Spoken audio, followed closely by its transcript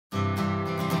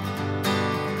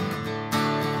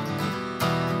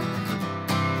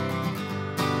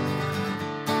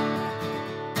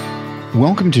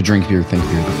Welcome to Drink Beer, Think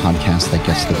Beer, the podcast that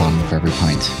gets to the bottom of every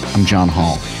pint. I'm John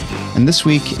Holl, and this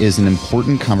week is an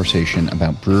important conversation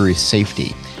about brewery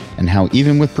safety and how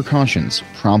even with precautions,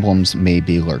 problems may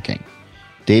be lurking.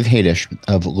 Dave Haydysch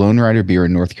of Lonerider Beer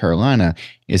in North Carolina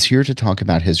is here to talk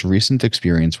about his recent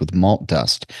experience with malt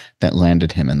dust that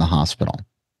landed him in the hospital.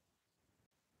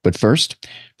 But first,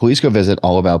 please go visit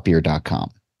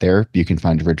allaboutbeer.com. There, you can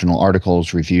find original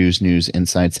articles, reviews, news,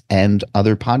 insights, and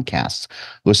other podcasts.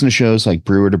 Listen to shows like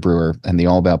Brewer to Brewer and the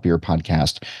All About Beer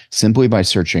podcast simply by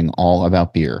searching All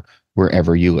About Beer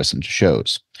wherever you listen to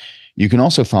shows. You can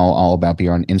also follow All About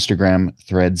Beer on Instagram,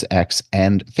 Threads, X,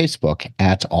 and Facebook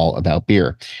at All About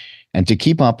Beer. And to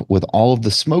keep up with all of the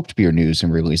smoked beer news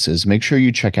and releases, make sure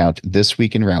you check out This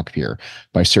Week in Rauch Beer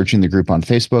by searching the group on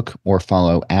Facebook or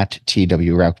follow at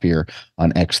TW Rauch Beer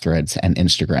on X, Threads, and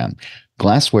Instagram.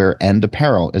 Glassware and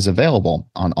apparel is available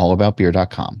on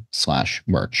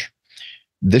allaboutbeer.com/merch.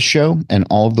 This show and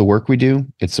all of the work we do,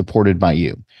 it's supported by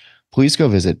you. Please go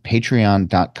visit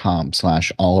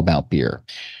patreon.com/allaboutbeer.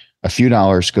 A few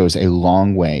dollars goes a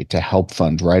long way to help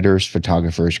fund writers,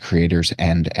 photographers, creators,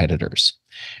 and editors.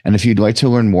 And if you'd like to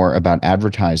learn more about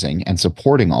advertising and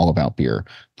supporting All About Beer,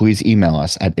 please email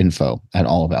us at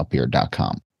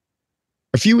info@allaboutbeer.com.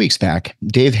 A few weeks back,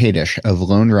 Dave Haydysch of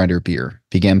Lonerider Beer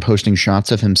began posting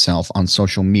shots of himself on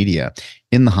social media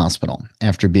in the hospital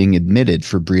after being admitted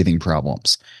for breathing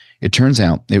problems. It turns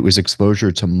out it was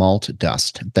exposure to malt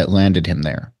dust that landed him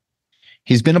there.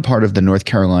 He's been a part of the North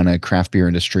Carolina craft beer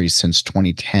industry since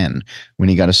 2010, when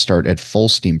he got a start at Full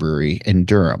Steam Brewery in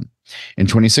Durham. In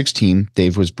 2016,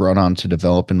 Dave was brought on to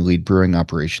develop and lead brewing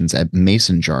operations at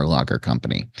Mason Jar Lager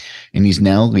Company, and he's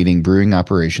now leading brewing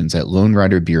operations at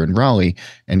Lonerider Beer in Raleigh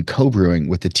and co-brewing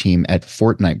with the team at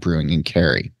Fortnight Brewing in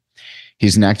Cary.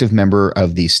 He's an active member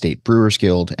of the State Brewers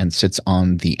Guild and sits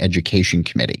on the education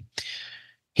committee.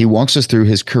 He walks us through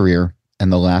his career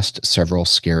and the last several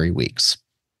scary weeks.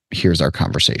 Here's our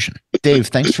conversation. Dave,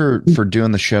 thanks for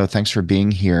doing the show. Thanks for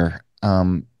being here.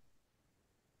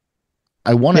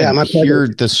 I want to hear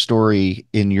the story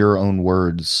in your own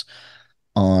words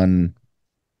on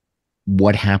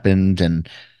what happened and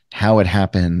how it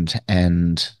happened.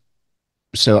 And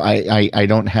so I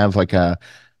don't have like a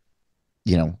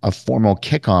formal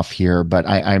kickoff here, but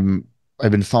I've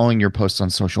been following your posts on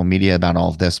social media about all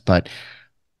of this, but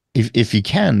if you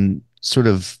can sort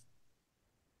of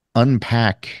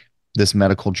unpack this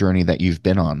medical journey that you've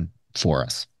been on for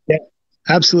us. Yeah,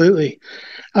 absolutely.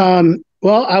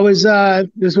 Well, I was,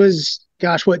 this was,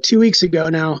 2 weeks ago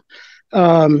now,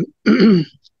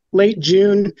 late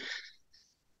June.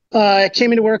 I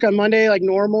came into work on Monday like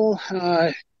normal,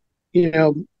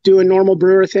 doing normal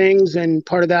brewer things. And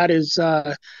part of that is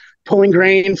pulling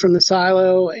grain from the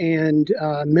silo and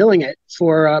milling it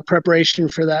for preparation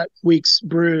for that week's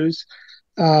brews.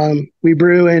 We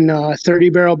brew in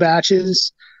 30-barrel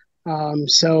batches.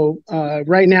 So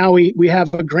right now we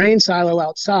have a grain silo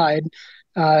outside,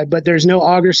 but there's no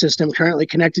auger system currently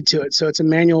connected to it. So it's a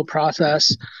manual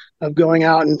process of going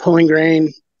out and pulling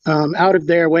grain out of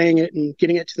there, weighing it, and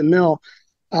getting it to the mill.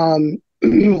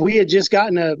 We had just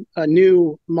gotten a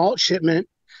new malt shipment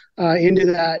into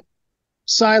that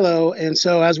silo. And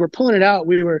so as we're pulling it out,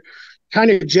 we were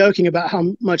kind of joking about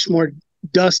how much more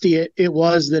dusty it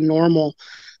was than normal.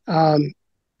 We're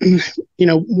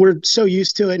so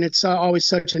used to it, and it's always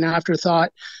such an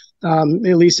afterthought,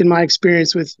 at least in my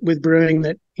experience with brewing,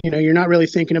 that, you're not really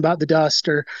thinking about the dust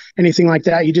or anything like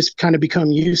that. You just kind of become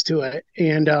used to it.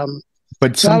 And,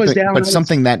 but so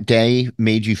something that day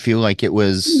made you feel like it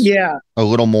was a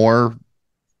little more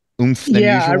oomph than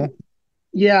usual.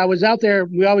 I was out there.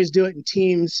 We always do it in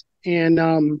teams.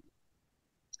 And,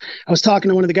 I was talking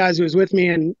to one of the guys who was with me,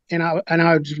 and I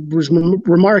was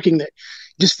remarking that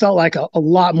just felt like a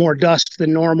lot more dust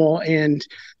than normal. And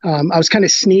I was kind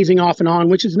of sneezing off and on,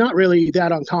 which is not really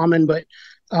that uncommon, but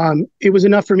it was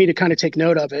enough for me to kind of take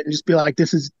note of it and just be like,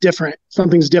 this is different.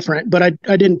 Something's different. But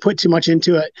I didn't put too much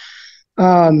into it.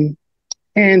 And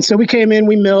so we came in,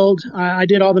 we milled. I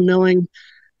did all the milling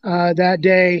that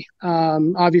day.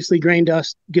 Obviously, grain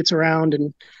dust gets around,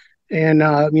 and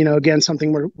again,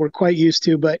 something we're quite used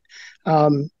to. But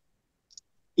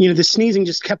the sneezing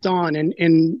just kept on.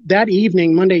 And that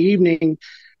evening, Monday evening,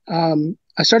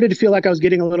 I started to feel like I was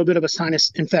getting a little bit of a sinus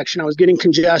infection. I was getting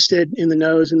congested in the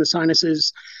nose and the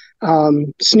sinuses,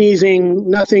 sneezing,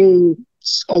 nothing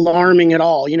alarming at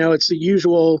all. It's the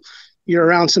usual, you're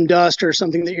around some dust or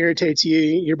something that irritates you,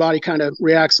 your body kind of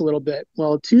reacts a little bit.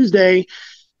 Well, Tuesday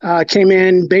came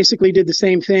in, basically did the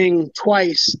same thing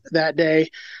twice that day.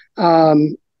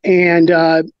 And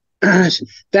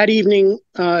that evening,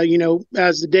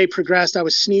 as the day progressed, I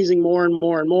was sneezing more and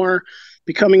more and more,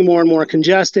 becoming more and more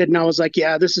congested. And I was like,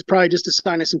 yeah, this is probably just a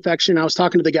sinus infection. I was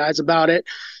talking to the guys about it.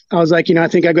 I was like, I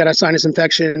think I've got a sinus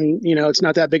infection. It's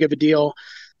not that big of a deal.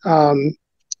 Um,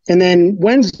 and then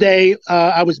Wednesday,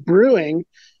 I was brewing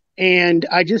and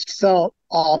I just felt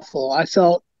awful. I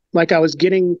felt like I was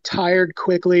getting tired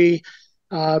quickly.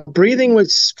 Breathing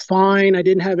was fine. I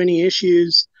didn't have any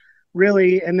issues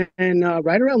really. And then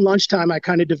right around lunchtime, I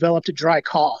kind of developed a dry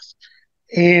cough.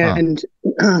 Huh. And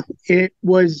it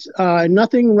was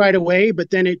nothing right away, but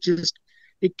then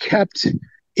it kept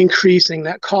increasing.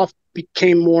 That cough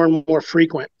became more and more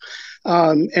frequent.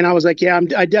 And I was like, yeah,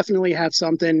 I definitely have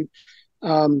something.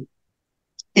 Um,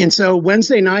 and so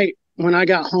Wednesday night when I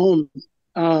got home,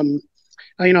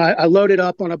 I loaded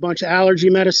up on a bunch of allergy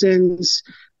medicines.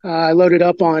 I loaded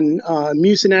up on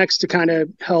Mucinex to kind of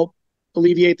help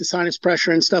alleviate the sinus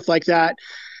pressure and stuff like that.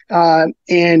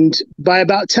 And by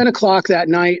about 10 o'clock that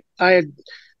night,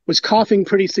 was coughing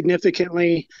pretty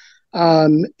significantly.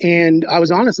 And I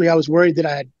was worried that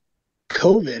I had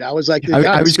COVID. I was like, I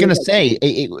God, this was going feels to like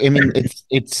say, I mean,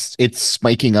 it's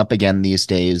spiking up again these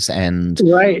days, and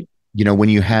right. when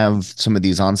you have some of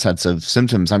these onsets of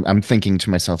symptoms, I'm thinking to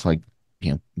myself like,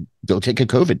 go take a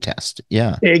COVID test.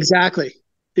 Yeah. Exactly.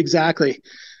 Exactly.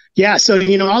 Yeah. So,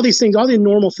 all these things, all the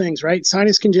normal things, right?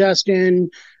 Sinus congestion,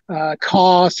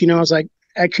 cough, I was like,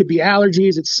 it could be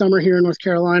allergies. It's summer here in North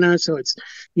Carolina. So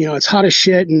it's hot as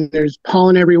shit and there's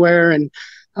pollen everywhere. And,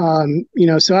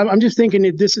 so I'm just thinking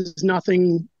that this is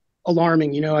nothing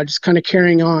alarming, I just kind of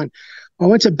carrying on. I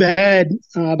went to bed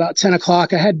about 10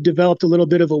 o'clock. I had developed a little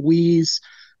bit of a wheeze.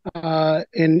 And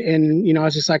I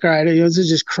was just like, all right, this is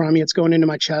just crummy. It's going into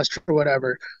my chest or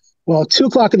whatever. Well, 2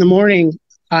 o'clock in the morning,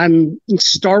 I'm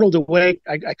startled awake.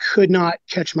 I could not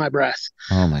catch my breath.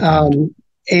 Oh my God.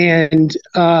 And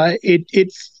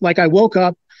it like I woke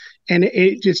up and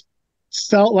it just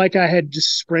felt like I had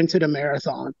just sprinted a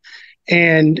marathon.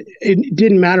 And it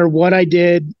didn't matter what I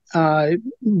did. I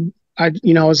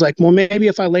was like, well, maybe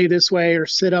if I lay this way or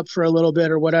sit up for a little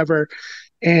bit or whatever.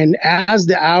 And as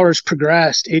the hours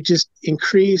progressed, it just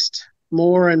increased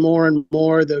more and more and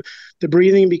more. The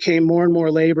breathing became more and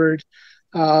more labored.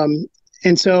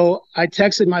 And so I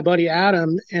texted my buddy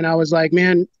Adam and I was like,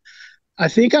 man, I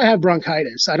think I have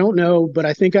bronchitis. I don't know, but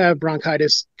I think I have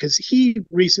bronchitis because he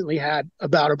recently had a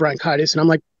bout of bronchitis. And I'm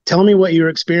like, tell me what you're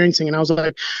experiencing. And I was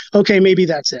like, okay, maybe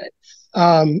that's it.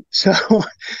 So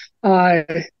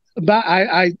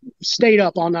I stayed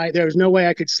up all night. There was no way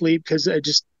I could sleep because I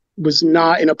just was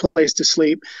not in a place to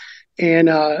sleep. And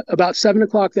about 7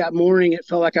 o'clock that morning, it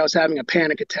felt like I was having a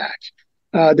panic attack.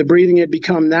 The breathing had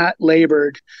become that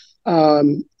labored.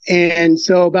 And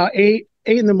so about eight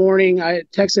in the morning, I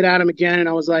texted Adam again and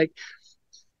I was like,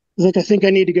 I think I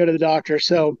need to go to the doctor.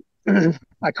 So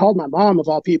I called my mom of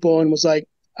all people and was like,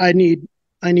 I need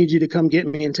you to come get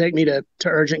me and take me to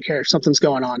urgent care. Something's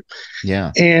going on.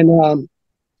 Yeah. And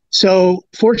so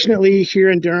fortunately here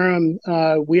in Durham,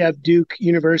 we have Duke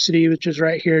University, which is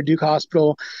right here, Duke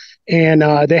Hospital. And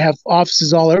they have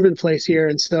offices all over the place here.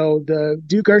 And so the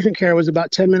Duke urgent care was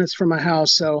about 10 minutes from my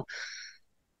house. So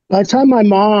by the time my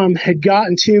mom had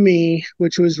gotten to me,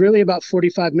 which was really about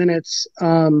 45 minutes,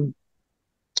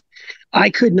 I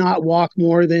could not walk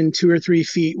more than 2 or 3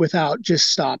 feet without just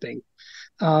stopping.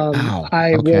 Wow.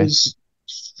 I Okay. was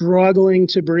struggling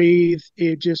to breathe.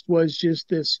 It just was just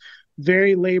this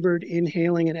very labored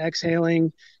inhaling and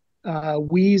exhaling,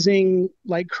 wheezing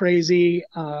like crazy.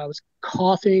 I was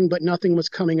coughing, but nothing was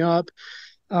coming up.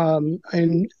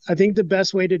 And I think the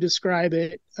best way to describe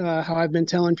it, how I've been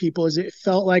telling people, is it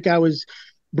felt like I was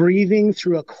breathing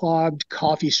through a clogged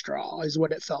coffee straw, is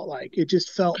what it felt like. It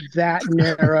just felt that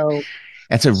narrow.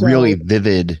 That's a really So,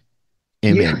 vivid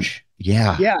yeah, image.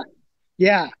 Yeah. yeah,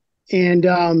 yeah. And,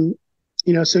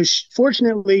 so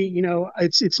fortunately,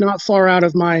 it's not far out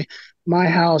of my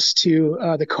house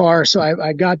to the car. So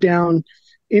I got down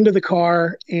into the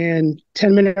car and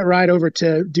 10-minute ride over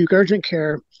to Duke Urgent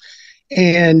Care.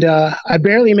 And I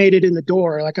barely made it in the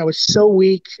door. Like I was so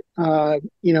weak, I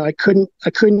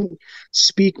couldn't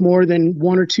speak more than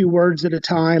one or two words at a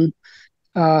time.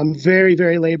 Very,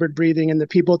 very labored breathing. And the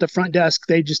people at the front desk,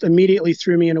 they just immediately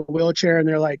threw me in a wheelchair and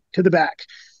they're like, to the back.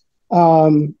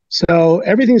 So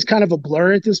everything's kind of a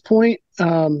blur at this point.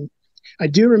 I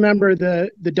do remember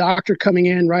the doctor coming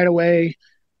in right away.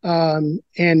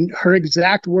 And her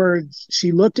exact words,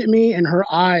 she looked at me and her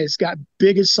eyes got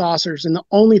big as saucers. And the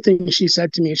only thing she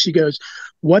said to me, she goes,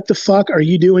 "What the fuck are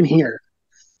you doing here?"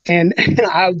 And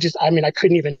I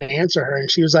couldn't even answer her.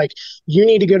 And she was like, "You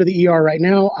need to go to the ER right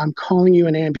now. I'm calling you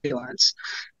an ambulance."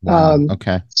 Wow. Um,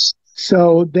 Okay.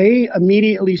 So they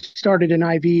immediately started an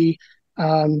IV.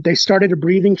 They started a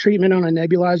breathing treatment on a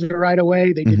nebulizer right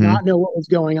away. They did Hmm. not know what was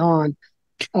going on.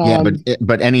 Yeah, Um,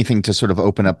 but anything to sort of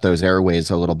open up those airways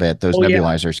a little bit, those oh yeah,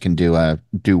 nebulizers can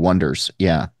do wonders.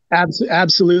 Yeah.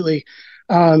 absolutely.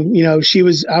 I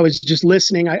was just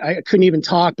listening. I couldn't even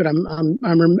talk, but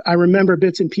I remember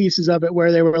bits and pieces of it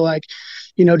where they were like,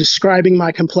 describing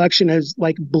my complexion as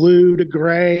like blue to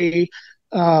gray,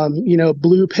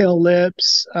 blue pale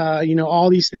lips, all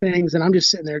these things. And I'm just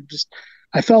sitting there,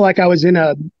 I felt like I was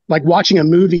like watching a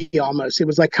movie almost. It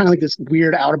was like kind of like this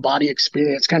weird out of body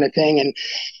experience kind of thing. And,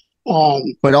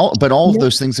 But all of yeah,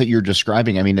 those things that you're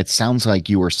describing, I mean, it sounds like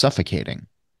you were suffocating.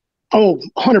 oh,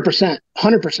 100%,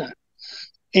 100%.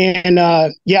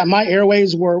 And yeah, my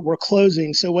airways were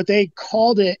closing. So what they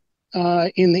called it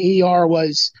in the ER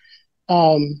was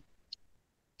um,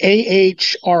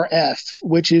 AHRF,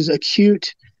 which is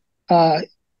acute uh,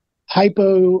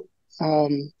 hypo.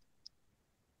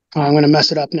 I'm going to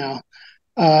mess it up now.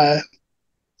 Uh,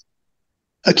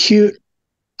 Acute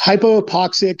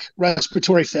hypoxic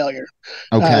respiratory failure.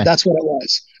 Okay. That's what it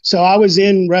was. So I was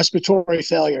in respiratory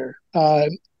failure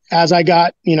as I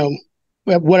got,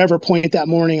 at whatever point that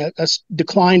morning, I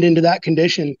declined into that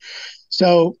condition.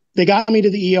 So they got me to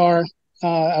the ER.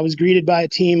 I was greeted by a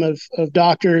team of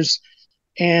doctors,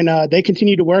 and they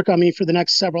continued to work on me for the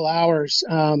next several hours.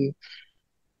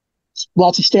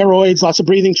 Lots of steroids, lots of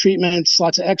breathing treatments,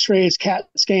 lots of x-rays, CAT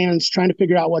scans, trying to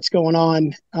figure out what's going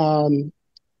on.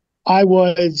 I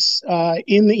was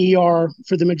in the ER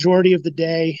for the majority of the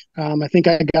day. I think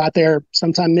I got there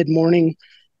sometime mid-morning,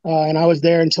 and I was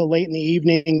there until late in the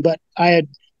evening. But I had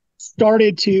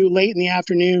started to, late in the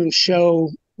afternoon, show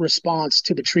response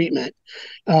to the treatment,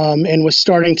 and was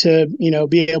starting to,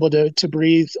 be able to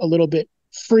breathe a little bit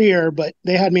freer. But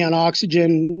they had me on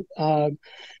oxygen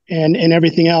and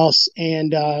everything else,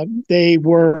 and they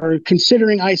were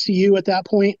considering ICU at that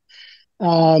point.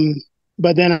 Um,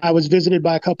 but then I was visited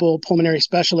by a couple of pulmonary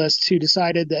specialists who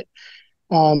decided that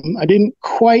I didn't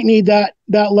quite need that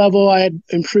level. I had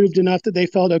improved enough that they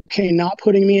felt okay not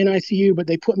putting me in ICU, but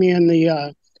they put me in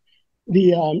the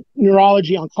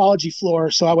neurology oncology floor,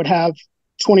 so I would have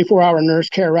 24-hour nurse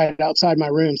care right outside my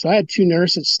room. So I had two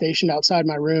nurses stationed outside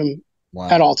my room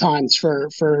at Wow. all times for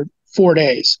 4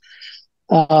 days.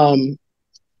 Um,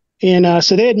 and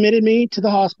so they admitted me to the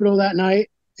hospital that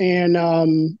night, and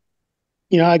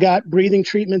I got breathing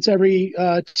treatments every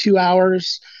 2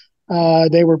 hours.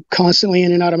 They were constantly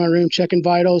in and out of my room, checking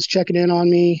vitals, checking in on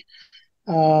me.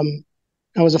 Um,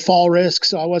 I was a fall risk,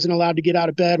 so I wasn't allowed to get out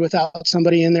of bed without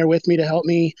somebody in there with me to help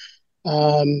me.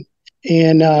 Um,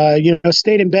 and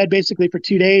stayed in bed basically for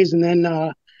 2 days, and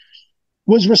then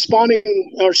was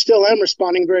responding, or still am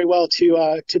responding very well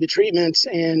to the treatments,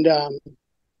 and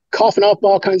coughing up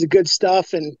all kinds of good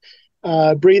stuff, and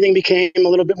breathing became a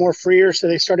little bit more freer. So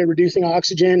they started reducing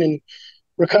oxygen, and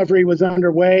recovery was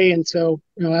underway. And so,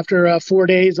 after 4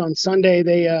 days on Sunday,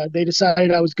 they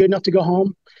decided I was good enough to go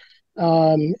home.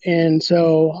 And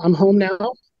so I'm home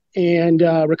now and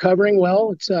recovering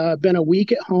well. It's been a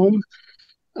week at home.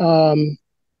 Um,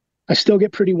 I still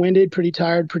get pretty winded, pretty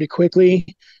tired pretty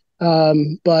quickly.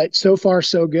 But so far,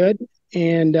 so good.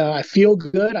 And I feel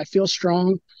good. I feel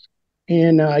strong.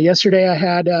 And yesterday I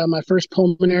had my first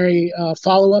pulmonary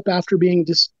follow up after being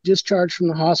discharged from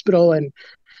the hospital. And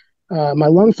my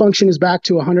lung function is back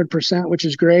to 100%, which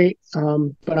is great.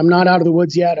 But I'm not out of the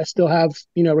woods yet. I still have,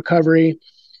 recovery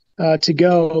to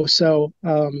go. So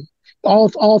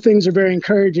all things are very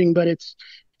encouraging, but it's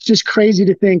just crazy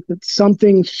to think that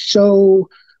something so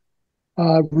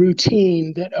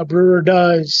routine that a brewer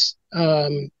does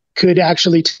could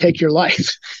actually take your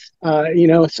life.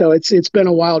 So it's been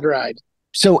a wild ride.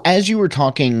 So as you were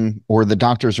talking, or the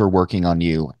doctors are working on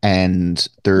you, and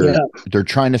they're Yeah. they're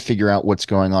trying to figure out what's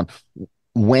going on,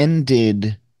 when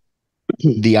did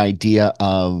the idea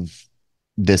of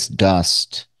this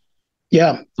dust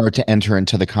Yeah. start to enter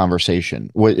into the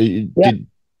conversation? What Yeah. did?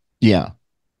 Yeah.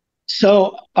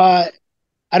 So I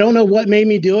don't know what made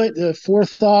me do it, the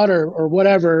forethought or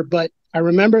whatever, but I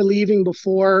remember leaving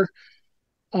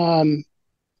um,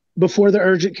 before the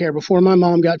urgent care, before my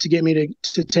mom got to get me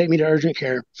to take me to urgent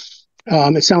care.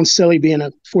 It sounds silly being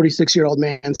a 46-year-old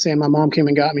man saying my mom came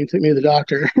and got me and took me to the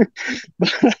doctor.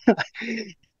 But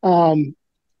um,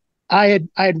 I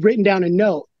had written down a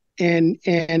note, and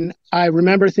I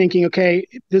remember thinking, okay,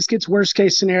 if this gets worst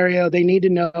case scenario, they need to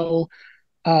know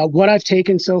what I've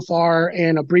taken so far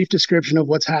and a brief description of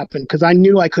what's happened, because I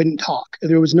knew I couldn't talk.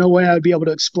 There was no way I would be able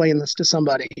to explain this to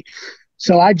somebody.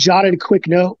 So I jotted a quick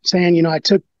note saying, I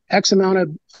took X amount of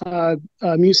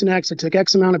Mucinex, I took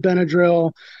X amount of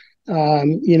Benadryl,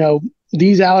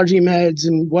 these allergy meds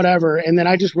and whatever. And then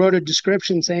I just wrote a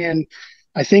description saying,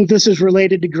 I think this is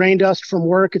related to grain dust from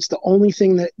work. It's the only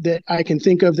thing that I can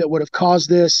think of that would have caused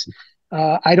this.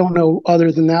 I don't know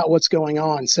other than that what's going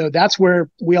on. So that's where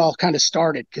we all kind of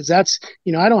started, because that's,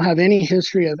 I don't have any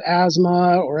history of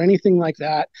asthma or anything like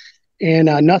that. And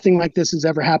nothing like this has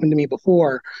ever happened to me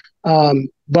before.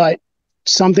 But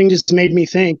something just made me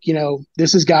think,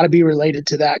 this has got to be related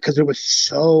to that, because there was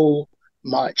so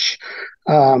much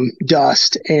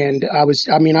dust. And I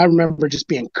remember just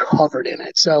being covered in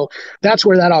it. So that's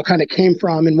where that all kind of came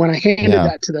from. And when I handed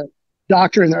that to the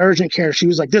doctor in the urgent care, she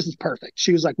was like, this is perfect.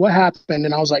 She was like, what happened?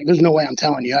 And I was like, there's no way I'm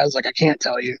telling you. I was like, I can't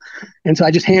tell you. And so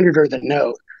I just handed her the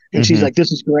note, and she's like,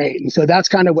 this is great. And so that's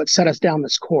kind of what set us down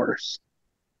this course.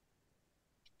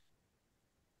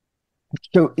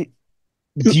 So do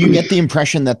you get the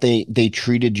impression that they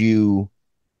treated you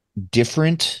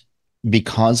different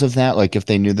because of that? Like if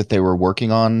they knew that they were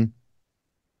working on,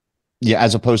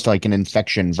 as opposed to like an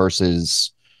infection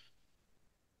versus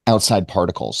outside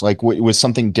particles, like was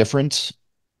something different?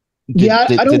 I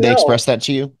don't know. Did they express that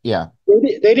to you? Yeah.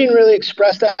 They didn't really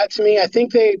express that to me. I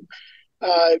think they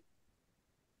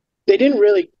didn't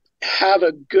really have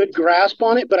a good grasp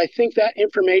on it, but I think that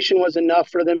information was enough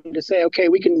for them to say, okay,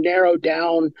 we can narrow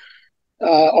down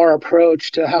our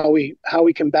approach to how we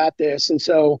combat this. And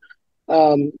so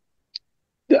the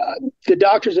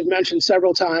doctors have mentioned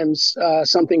several times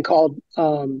something called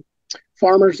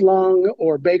farmer's lung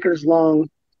or baker's lung,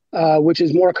 which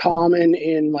is more common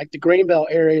in like the grain belt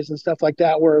areas and stuff like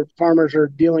that, where farmers are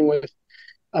dealing with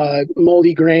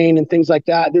moldy grain and things like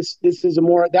that.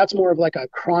 That's more of like a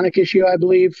chronic issue, I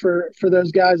believe, for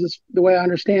those guys, is the way I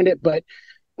understand it. But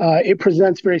it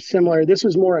presents very similar. This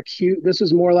was more acute. This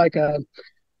was more like a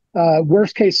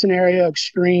worst case scenario,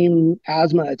 extreme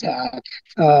asthma attack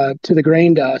to the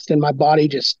grain dust, and my body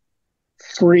just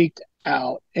freaked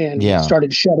out and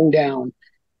started shutting down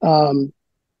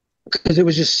because it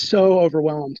was just so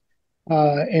overwhelmed,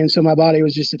 and so my body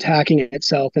was just attacking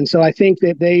itself. And so I think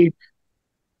that the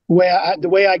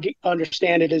way I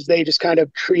understand it is they just kind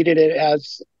of treated it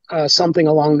as something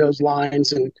along those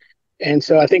lines. And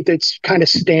so I think that's kind of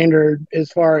standard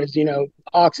as far as,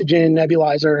 oxygen,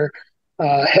 nebulizer,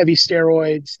 heavy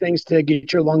steroids, things to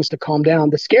get your lungs to calm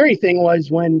down. The scary thing was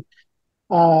when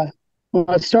I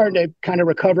was starting to kind of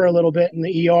recover a little bit in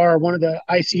the ER, one of the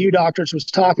ICU doctors was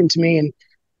talking to me,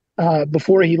 and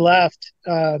before he left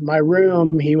my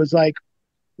room, he was like,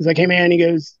 hey man, he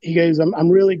goes, I'm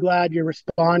really glad you're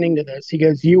responding to this. He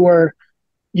goes, you were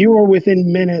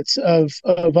within minutes of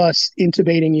us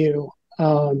intubating you.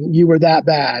 You were that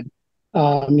bad.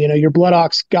 Your blood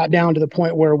ox got down to the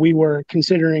point where we were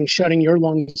considering shutting your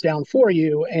lungs down for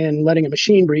you and letting a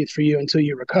machine breathe for you until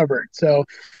you recovered. So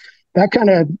that kind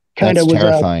of was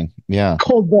terrifying. A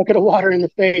cold bucket of water in the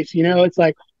face. It's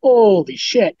like, holy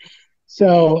shit.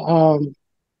 So,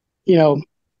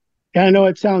 I know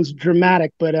it sounds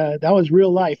dramatic, but that was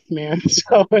real life, man.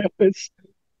 So it was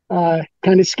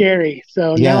kind of scary.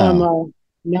 So now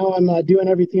I'm doing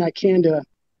everything I can to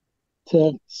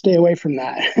stay away from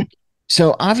that.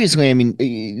 So obviously, I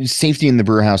mean, safety in the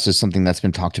brew house is something that's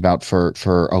been talked about for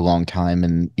a long time,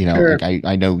 and Sure. like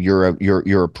I know you're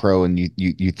a pro, and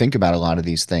you think about a lot of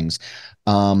these things.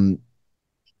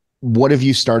 What have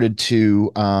you started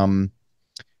to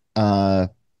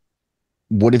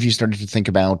think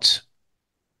about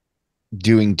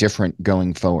doing different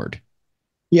going forward?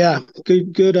 Yeah,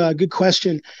 good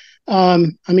question.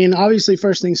 Obviously,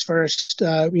 first things first.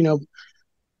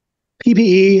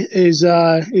 PPE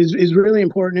is really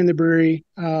important in the brewery,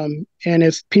 and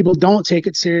if people don't take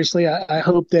it seriously, I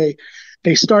hope they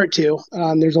start to.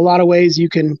 There's a lot of ways you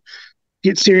can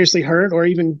get seriously hurt, or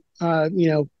even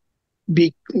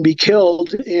be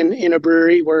killed in a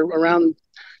brewery. We're around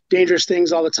dangerous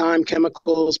things all the time: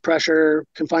 chemicals, pressure,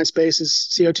 confined spaces,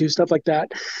 CO2, stuff like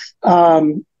that.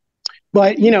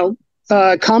 But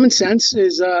common sense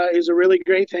is a really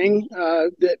great thing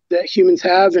that humans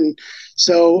have. And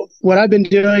so what I've been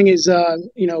doing is,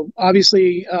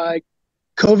 obviously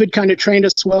COVID kind of trained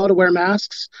us well to wear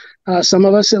masks, some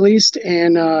of us at least.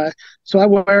 And so I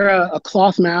wear a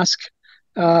cloth mask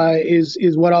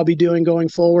is what I'll be doing going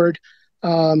forward.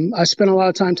 I spent a lot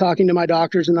of time talking to my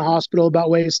doctors in the hospital about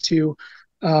ways to,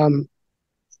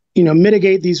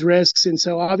 mitigate these risks. And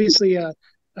so obviously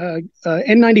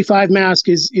N95 mask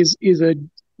is a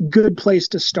good place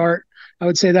to start. I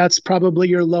would say that's probably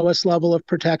your lowest level of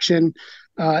protection.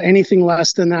 Anything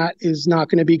less than that is not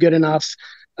going to be good enough.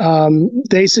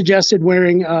 They suggested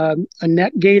wearing a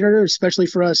neck gaiter, especially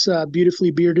for us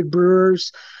beautifully bearded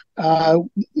brewers, uh,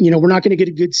 we're not going to get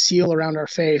a good seal around our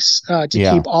face to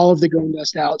Yeah. keep all of the grain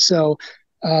dust out. So,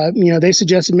 they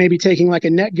suggested maybe taking like a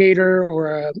net gaiter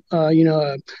or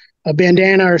a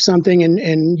bandana or something,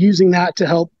 and using that to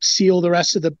help seal the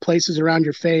rest of the places around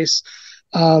your face.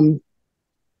 Um,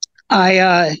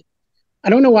 I I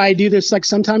don't know why I do this. Like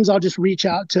sometimes I'll just reach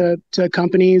out to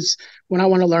companies when I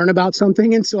want to learn about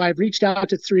something, and so I've reached out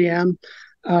to 3M,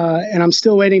 and I'm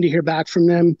still waiting to hear back from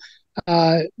them.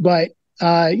 But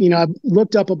I've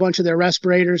looked up a bunch of their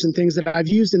respirators and things that I've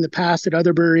used in the past at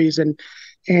other breweries,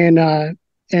 and uh,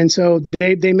 and so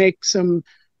they make some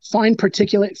fine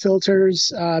particulate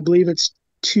filters. I believe it's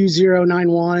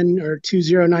 2091 or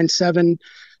 2097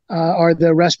 are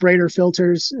the respirator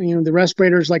filters. The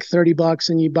respirator is like $30,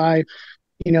 and you buy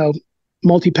you know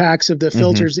multi packs of the Hmm.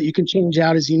 filters that you can change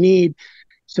out as you need.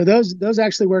 So those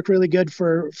actually work really good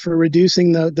for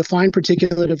reducing the fine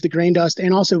particulate of the grain dust,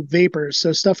 and also vapors.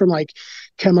 So stuff from like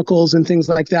chemicals and things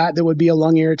like that that would be a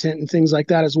lung irritant and things like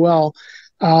that as well.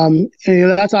 And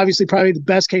that's obviously probably the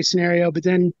best case scenario. But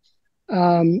then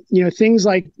things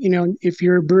like if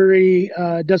your brewery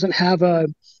doesn't have a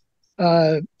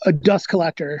dust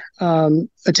collector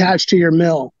attached to your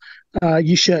mill,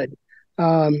 you should.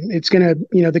 It's gonna,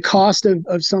 the cost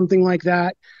of something like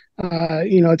that.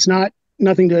 It's not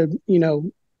nothing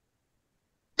to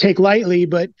take lightly,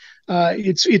 but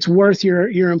it's worth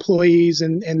your employees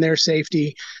and their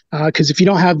safety, because if you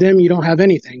don't have them, you don't have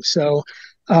anything. So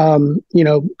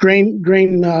grain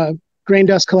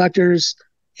dust collectors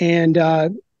and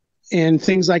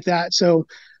things like that. So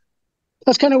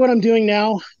that's kind of what I'm doing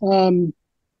now.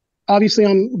 Obviously,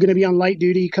 I'm going to be on light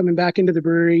duty coming back into the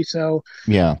brewery, so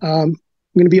Yeah. I'm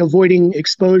going to be avoiding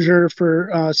exposure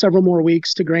for several more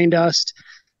weeks to grain dust,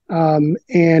 and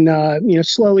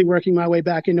slowly working my way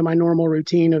back into my normal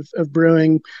routine of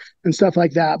brewing and stuff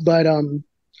like that. But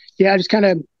yeah, just kind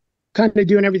of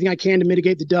doing everything I can to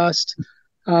mitigate the dust,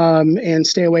 and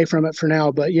stay away from it for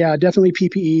now. But yeah, definitely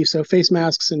PPE, so face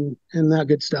masks and that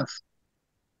good stuff.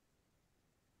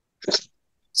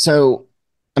 So,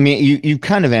 I mean, you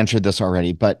kind of answered this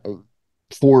already, but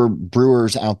for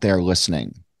brewers out there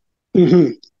listening, Hmm.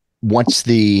 what's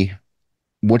the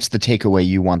what's the takeaway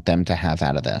you want them to have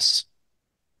out of this?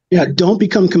 Yeah, don't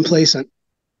become complacent.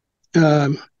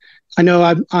 Um, I know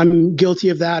I'm guilty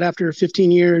of that after 15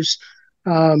 years.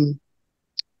 Um,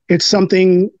 it's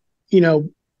something you know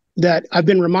that I've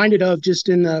been reminded of just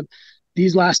in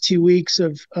these last 2 weeks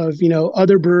of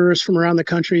other brewers from around the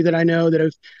country that I know that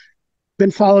have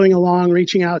been following along,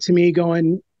 reaching out to me,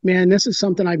 going, "Man, this is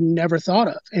something I've never thought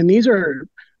of." And these are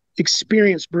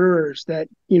experienced brewers that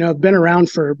have been around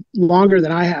for longer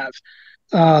than I have,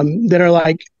 that are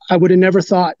like, "I would have never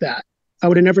thought that. I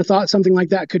would have never thought something like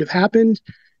that could have happened,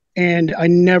 and I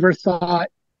never thought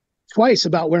twice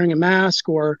about wearing a mask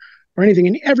or anything."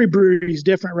 And every brewery is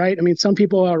different, right? I mean, some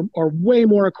people are way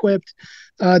more equipped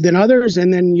than others,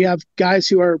 and then you have guys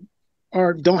who are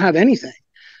don't have anything.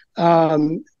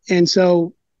 And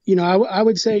so, I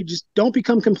would say just don't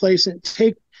become complacent.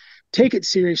 Take it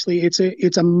seriously.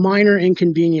 It's a minor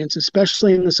inconvenience,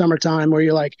 especially in the summertime where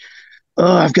you're like,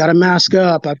 oh, I've got to mask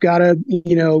up. I've got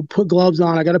to, put gloves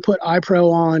on. I got to put eye pro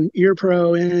on, ear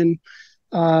pro in,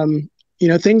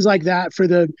 things like that for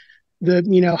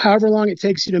however long it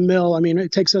takes you to mill. I mean,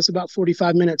 it takes us about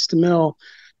 45 minutes to mill.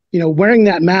 Wearing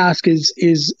that mask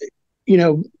is, you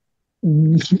know,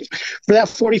 for that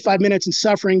 45 minutes and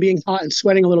suffering, being hot and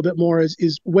sweating a little bit more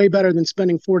is way better than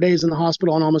spending 4 days in the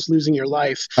hospital and almost losing your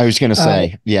life. I was going to Uh,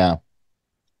 say, yeah.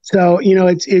 so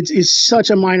it's such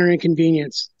a minor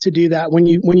inconvenience to do that when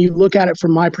you look at it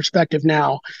from my perspective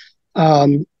now.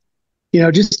 Um,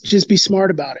 just be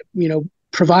smart about it.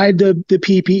 Provide the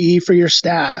PPE for your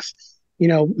staff.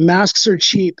 Masks are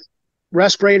cheap,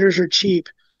 respirators are cheap.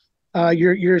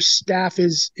 Your staff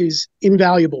is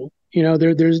invaluable.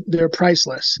 They're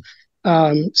priceless.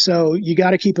 So you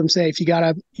got to keep them safe. You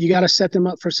gotta set them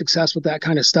up for success with that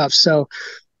kind of stuff. So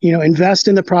invest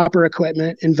in the proper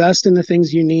equipment, invest in the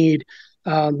things you need.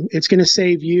 It's going to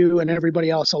save you and everybody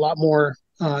else a lot more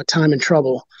time and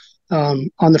trouble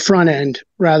on the front end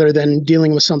rather than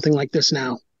dealing with something like this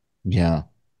now. Yeah.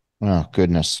 Oh,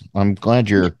 goodness. I'm glad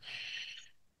you're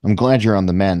on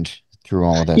the mend through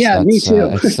all of this. Yeah, me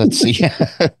too. That's yeah.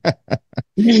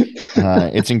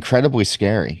 It's incredibly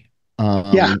scary.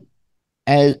 Yeah,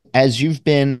 As you've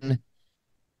been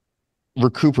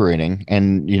recuperating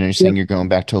and you're saying yep, you're going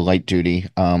back to light duty,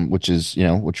 which is,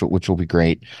 which will be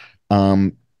great.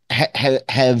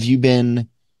 Have you been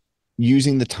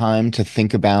using the time to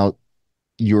think about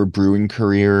your brewing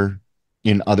career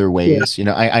in other yeah, ways?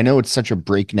 I know it's such a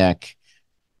breakneck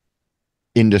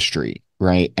industry,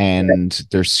 right? And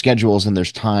there's schedules and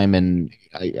there's time. And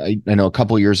I know a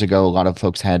couple of years ago, a lot of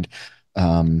folks had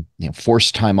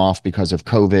forced time off because of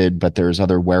COVID, but there's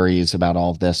other worries about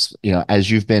all of this. As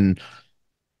you've been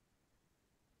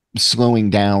slowing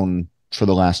down for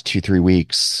the last 2, 3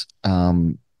 weeks,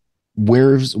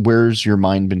 where's your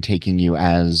mind been taking you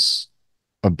as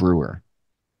a brewer?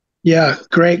 Yeah,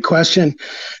 great question.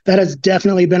 That has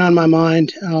definitely been on my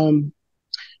mind.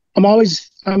 I'm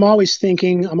always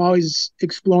thinking, I'm always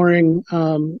exploring.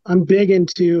 I'm big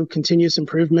into continuous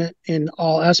improvement in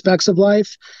all aspects of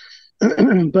life,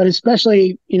 but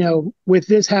especially, with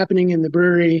this happening in the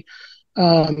brewery,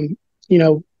 um, you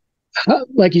know,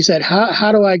 like you said,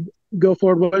 how do I go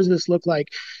forward? What does this look like?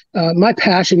 My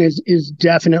passion is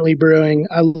definitely brewing.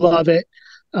 I love it.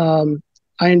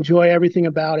 I enjoy everything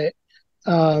about it.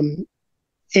 Um,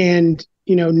 and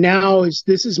now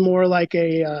this is more like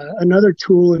a another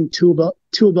tool and tool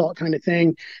belt kind of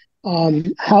thing.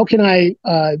 How can I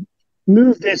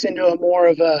move this into a more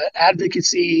of a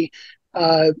advocacy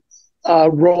uh,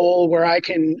 role where I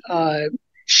can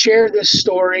share this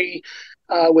story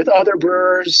with other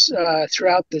brewers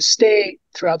throughout the state,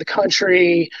 throughout the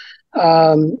country?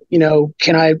 Can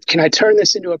I turn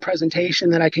this into a presentation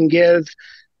that I can give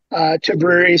to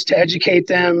breweries to educate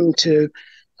them?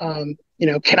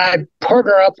 Can I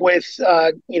partner up with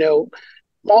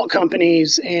malt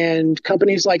companies and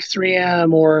companies like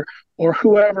 3M or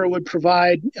whoever would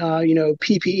provide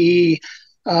PPE,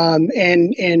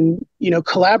 and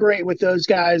collaborate with those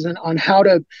guys on how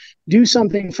to do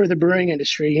something for the brewing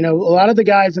industry. A lot of the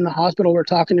guys in the hospital were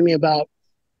talking to me about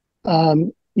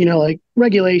like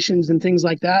regulations and things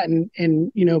like that, and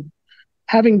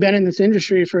having been in this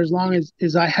industry for as long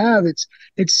as I have,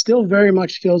 it still very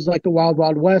much feels like the wild,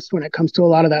 wild west when it comes to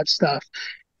a lot of that stuff.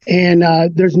 And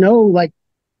there's no like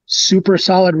super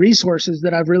solid resources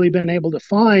that I've really been able to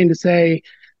find to say,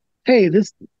 hey,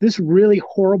 this really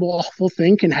horrible, awful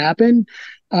thing can happen,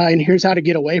 and here's how to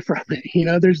get away from it.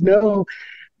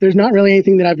 There's not really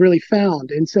anything that I've really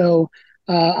found, and so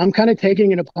I'm kind of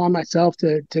taking it upon myself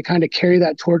to kind of carry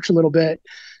that torch a little bit,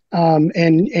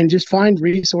 and just find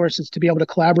resources to be able to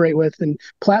collaborate with and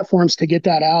platforms to get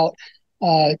that out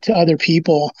to other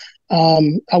people.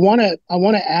 I want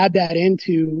to add that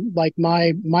into like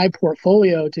my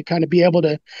portfolio to kind of be able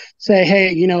to say,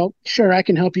 hey, sure, I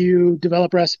can help you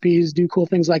develop recipes, do cool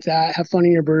things like that, have fun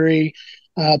in your brewery,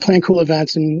 plan cool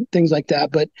events and things like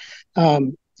that. But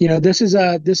this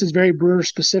is very brewer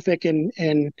specific,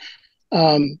 and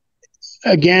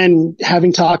again,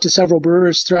 having talked to several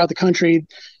brewers throughout the country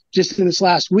just in this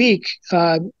last week,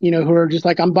 who are just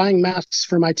like, I'm buying masks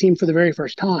for my team for the very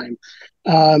first time.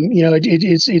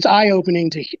 It's eye opening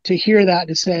to hear that,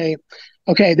 to say,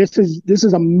 okay, this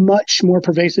is a much more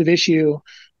pervasive issue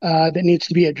that needs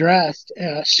to be addressed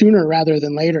sooner rather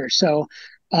than later. So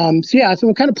I'm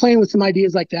kind of playing with some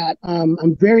ideas like that.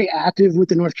 I'm very active with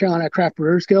the North Carolina Craft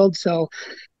Brewers Guild. So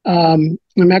I'm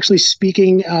actually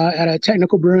speaking at a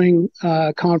technical brewing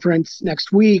conference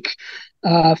next week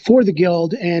for the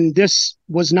guild, and this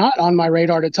was not on my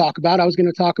radar to talk about. I was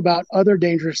going to talk about other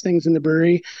dangerous things in the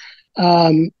brewery,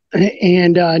 and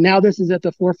now this is at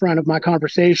the forefront of my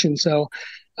conversation. So,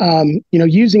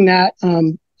 using that,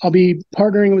 I'll be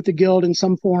partnering with the guild in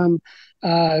some form.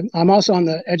 I'm also on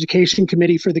the education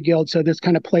committee for the guild, so this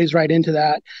kind of plays right into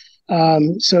that.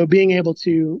 So being able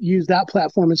to use that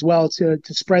platform as well to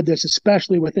spread this,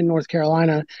 especially within North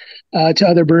Carolina, to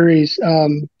other breweries.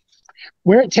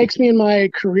 Where it takes me in my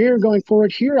career going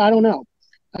forward here, I don't know.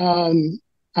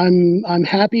 I'm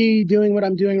happy doing what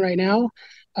I'm doing right now.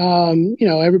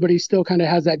 Everybody still kind of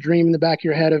has that dream in the back of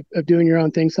your head of doing your own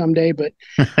thing someday, but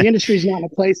the industry is not in a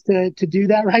place to do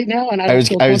that right now. And I was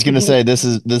going to say this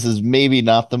is maybe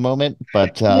not the moment,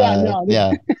 but yeah, no,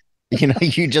 yeah, you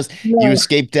no,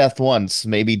 escaped death once.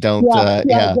 Maybe don't.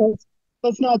 yeah.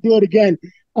 Let's not do it again.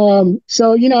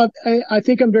 So I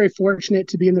think I'm very fortunate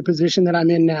to be in the position that I'm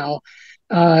in now,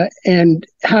 and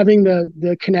having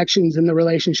the connections and the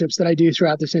relationships that I do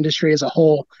throughout this industry as a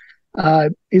whole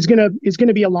is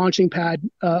gonna be a launching pad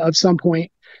of some point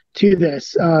to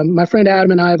this. My friend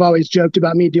Adam and I have always joked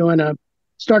about me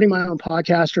starting my own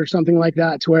podcast or something like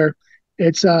that, to where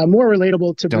it's more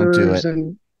relatable to don't do brewers. it.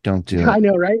 And Don't do it. I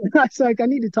know, right? It's like I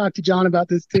need to talk to John about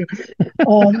this too.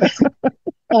 Um,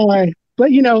 but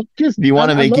just If you want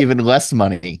to I make love, even less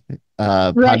money,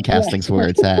 right, podcasting's where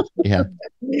it's at. Yeah.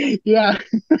 yeah.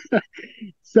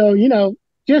 So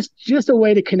just a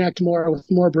way to connect more with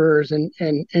more brewers and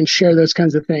share those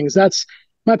kinds of things. That's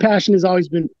my passion. Has always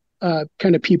been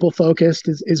kind of people focused.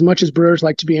 As much as brewers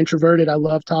like to be introverted, I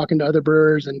love talking to other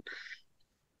brewers, and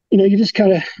you just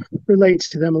kind of relates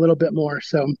to them a little bit more.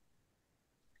 So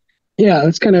Yeah,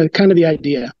 that's kind of the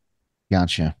idea.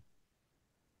 Gotcha.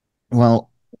 Well,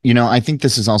 I think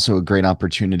this is also a great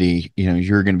opportunity.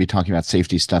 You're going to be talking about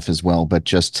safety stuff as well, but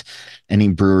just any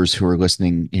brewers who are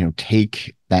listening,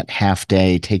 take that half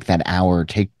day, take that hour,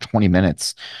 take 20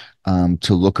 minutes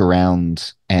to look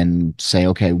around and say,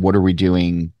 okay, what are we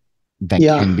doing that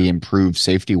Yeah, can be improved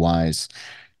safety wise?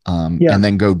 yeah, And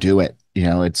then go do it.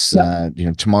 It's yeah,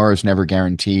 tomorrow's never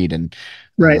guaranteed, and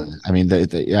right. I mean,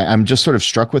 I'm just sort of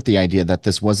struck with the idea that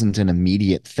this wasn't an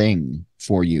immediate thing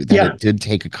for you, that Yeah, it did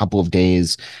take a couple of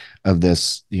days of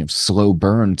this, slow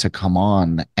burn to come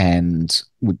on, and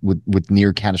with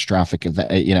near catastrophic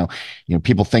event,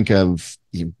 people think of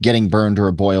getting burned or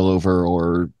a boil over,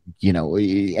 or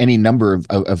any number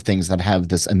of things that have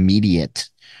this immediate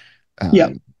yeah,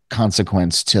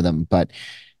 consequence to them. But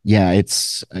yeah,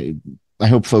 I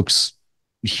hope folks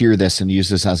hear this and use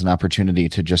this as an opportunity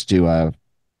to just do a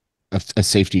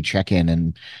safety check-in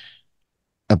and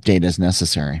update as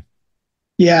necessary.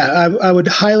 yeah. I would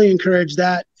highly encourage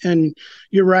that. And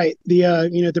you're right.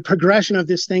 The progression of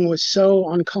this thing was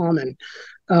so uncommon.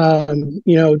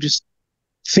 Just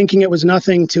thinking it was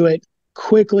nothing to it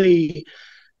quickly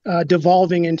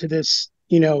devolving into this,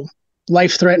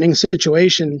 life-threatening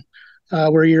situation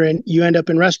where you end up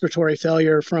in respiratory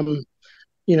failure from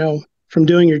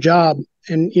doing your job.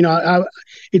 And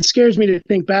it scares me to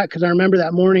think back, because I remember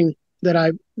that morning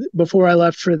that before I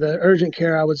left for the urgent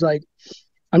care, I was like,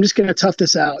 I'm just going to tough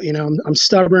this out. I'm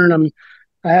stubborn.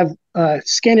 I have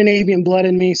Scandinavian blood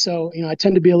in me, so I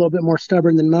tend to be a little bit more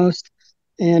stubborn than most.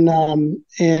 I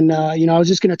was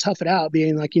just going to tough it out,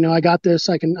 being like, I got this.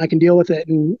 I can deal with it.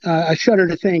 And I shudder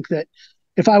to think that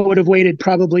if I would have waited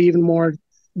probably even more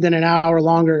than an hour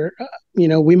longer,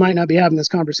 we might not be having this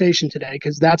conversation today,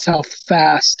 because that's how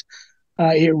fast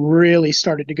it really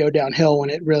started to go downhill when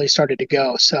it really started to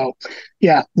go. So,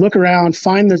 yeah, look around,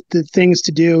 find the things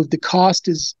to do. The cost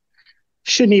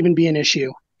shouldn't even be an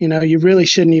issue. You really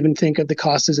shouldn't even think of the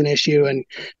cost as an issue, and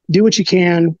do what you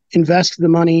can, invest the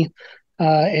money,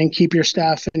 and keep your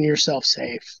staff and yourself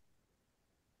safe.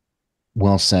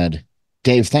 Well said.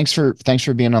 Dave, thanks for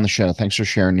being on the show. Thanks for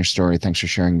sharing your story. Thanks for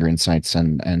sharing your insights.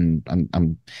 And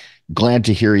I'm glad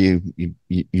to hear you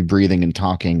breathing and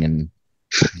talking and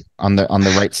on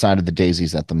the right side of the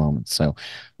daisies at the moment. So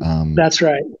That's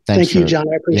right. thanks Thank you, for John.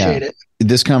 I yeah. appreciate it.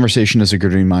 This conversation is a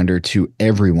good reminder to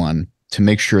everyone to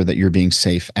make sure that you're being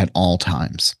safe at all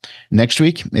times. Next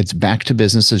week, it's back to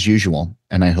business as usual,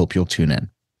 and I hope you'll tune in.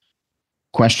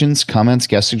 Questions, comments,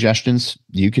 guest suggestions,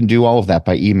 you can do all of that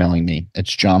by emailing me.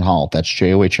 It's John Holl, that's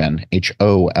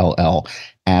JOHNHOLL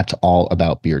at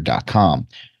allaboutbeer.com.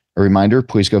 A reminder,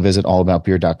 please go visit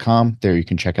allaboutbeer.com. There you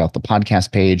can check out the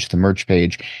podcast page, the merch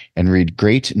page, and read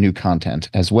great new content,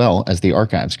 as well as the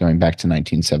archives going back to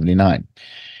 1979.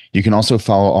 You can also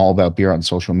follow All About Beer on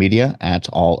social media at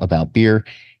All About Beer.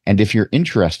 And if you're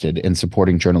interested in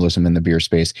supporting journalism in the beer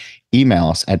space, email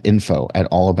us at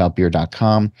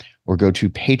info@allaboutbeer.com or go to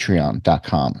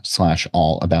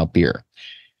patreon.com/allaboutbeer.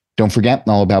 Don't forget,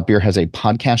 All About Beer has a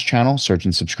podcast channel. Search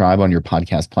and subscribe on your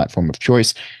podcast platform of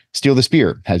choice. Steal This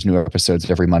Beer has new episodes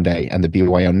every Monday, and the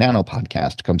BYO Nano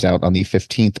podcast comes out on the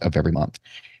 15th of every month.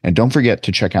 And don't forget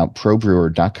to check out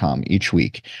probrewer.com each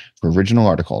week for original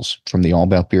articles from the All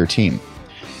About Beer team.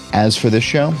 As for this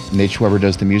show, Nate Schweber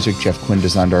does the music, Jeff Quinn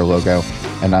designed our logo,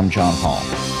 and I'm John Holl.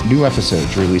 New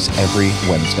episodes release every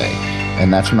Wednesday,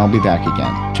 and that's when I'll be back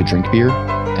again to drink beer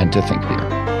and to think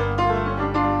beer.